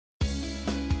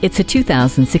It's a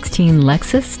 2016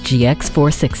 Lexus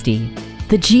GX460.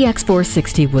 The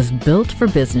GX460 was built for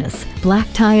business, black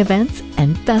tie events,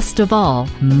 and best of all,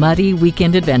 muddy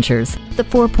weekend adventures. The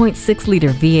 4.6-liter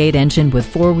V8 engine with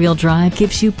four-wheel drive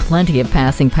gives you plenty of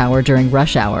passing power during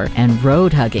rush hour and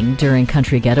road hugging during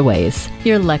country getaways.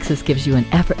 Your Lexus gives you an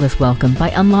effortless welcome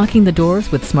by unlocking the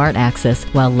doors with smart access,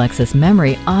 while Lexus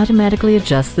Memory automatically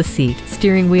adjusts the seat,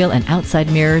 steering wheel, and outside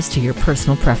mirrors to your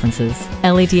personal preferences.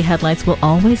 LED headlights will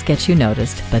always get you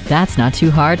noticed, but that's not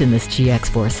too hard in this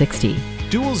GX460.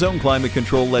 Dual zone climate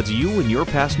control lets you and your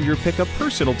passenger pick a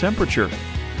personal temperature.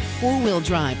 Four-wheel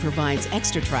drive provides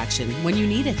extra traction when you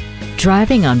need it.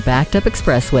 Driving on backed-up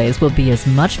expressways will be as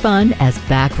much fun as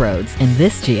back roads in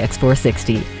this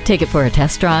GX460. Take it for a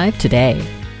test drive today.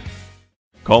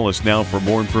 Call us now for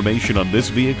more information on this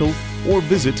vehicle or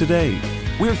visit today.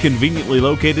 We're conveniently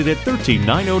located at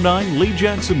 13909 Lee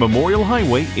Jackson Memorial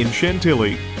Highway in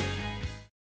Chantilly.